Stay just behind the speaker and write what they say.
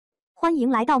欢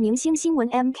迎来到明星新闻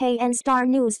MKN Star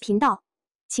News 频道，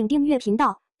请订阅频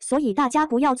道，所以大家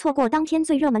不要错过当天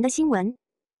最热门的新闻。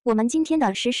我们今天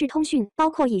的时事通讯包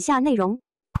括以下内容：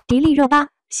迪丽热巴、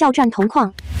肖战同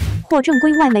框，获正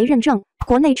规外媒认证，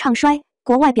国内唱衰，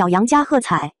国外表扬加喝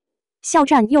彩。肖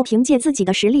战又凭借自己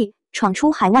的实力闯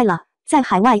出海外了，在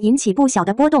海外引起不小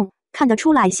的波动，看得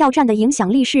出来肖战的影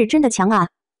响力是真的强啊。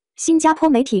新加坡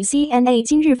媒体 CNA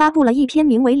今日发布了一篇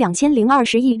名为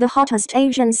2021 The Hottest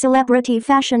Asian Celebrity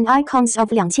Fashion Icons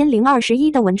of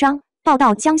 2021的文章，报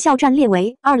道将肖战列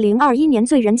为2021年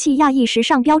最人气亚裔时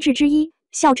尚标志之一。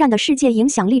肖战的世界影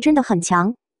响力真的很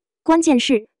强，关键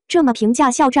是这么评价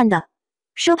肖战的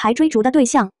奢牌追逐的对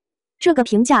象，这个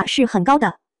评价是很高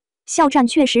的。肖战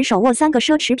确实手握3个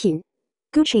奢侈品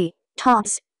Gucci、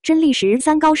Tops、真力时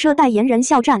3高奢代言人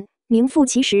肖战，名副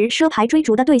其实奢牌追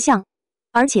逐的对象。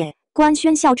而且官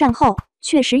宣肖战后，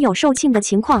确实有售罄的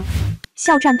情况。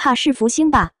肖战怕是福星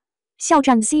吧？肖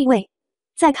战 C 位，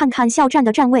再看看肖战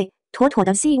的站位，妥妥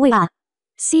的 C 位啊。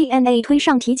CNA 推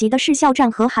上提及的是肖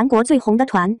战和韩国最红的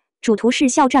团，主图是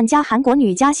肖战加韩国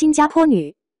女加新加坡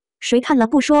女。谁看了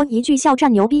不说一句肖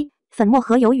战牛逼？粉末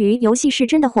和鱿鱼游戏是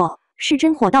真的火，是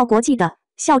真火到国际的。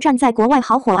肖战在国外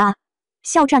好火啊！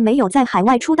肖战没有在海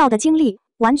外出道的经历，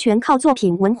完全靠作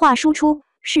品文化输出。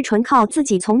是纯靠自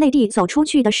己从内地走出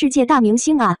去的世界大明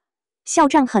星啊！肖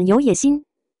战很有野心，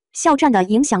肖战的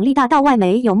影响力大到外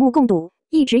媒有目共睹，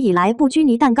一直以来不拘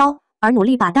泥蛋糕，而努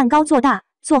力把蛋糕做大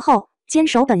做厚，坚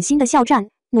守本心的肖战，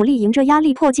努力迎着压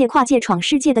力破界跨界闯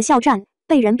世界的肖战，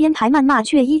被人编排谩骂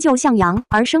却依旧向阳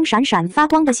而生闪闪发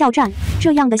光的肖战，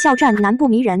这样的肖战难不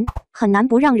迷人，很难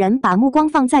不让人把目光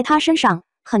放在他身上，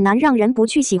很难让人不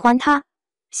去喜欢他。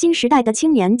新时代的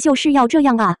青年就是要这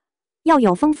样啊，要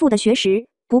有丰富的学识，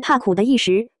不怕苦的意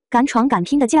识，敢闯敢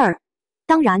拼的劲儿，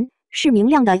当然是明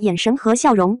亮的眼神和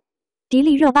笑容。迪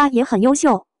丽热巴也很优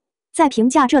秀，在评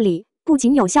价这里不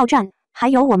仅有肖战，还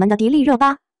有我们的迪丽热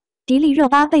巴。迪丽热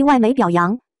巴被外媒表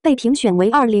扬，被评选为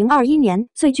2021年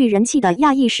最具人气的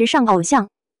亚裔时尚偶像。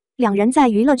两人在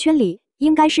娱乐圈里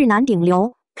应该是男顶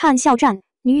流，看肖战，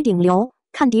女顶流，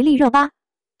看迪丽热巴。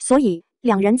所以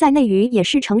两人在内娱也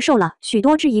是承受了许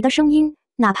多质疑的声音，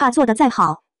哪怕做得再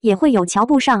好，也会有瞧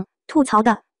不上吐槽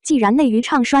的。既然内娱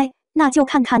唱衰，那就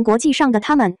看看国际上的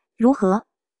他们如何。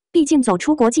毕竟走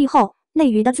出国际后，内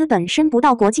娱的资本伸不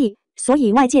到国际，所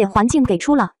以外界环境给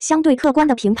出了相对客观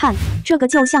的评判。这个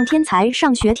就像天才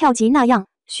上学跳级那样，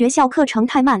学校课程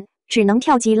太慢，只能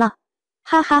跳级了。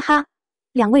哈哈哈，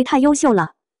两位太优秀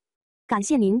了！感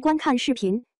谢您观看视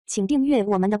频，请订阅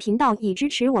我们的频道以支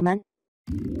持我们。